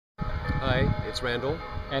Hi, it's Randell.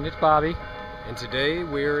 And it's Bobby. And today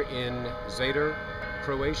we're in Zadar,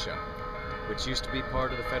 Croatia, which used to be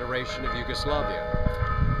part of the Federation of Yugoslavia.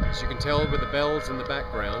 As you can tell with the bells in the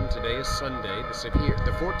background, today is Sunday,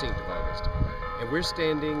 the 14th of August, and we're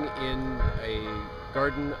standing in a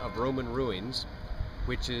garden of Roman ruins,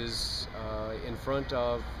 which is in front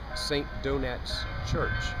of St. Donat's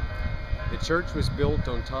Church. The church was built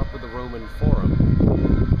on top of the Roman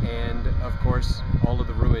Forum, and of course all of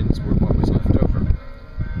the ruins were what was left over.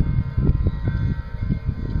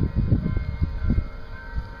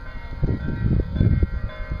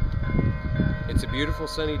 It's a beautiful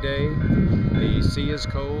sunny day. The sea is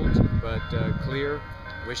cold but clear.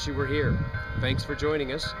 Wish you were here. Thanks for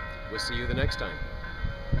joining us. We'll see you the next time.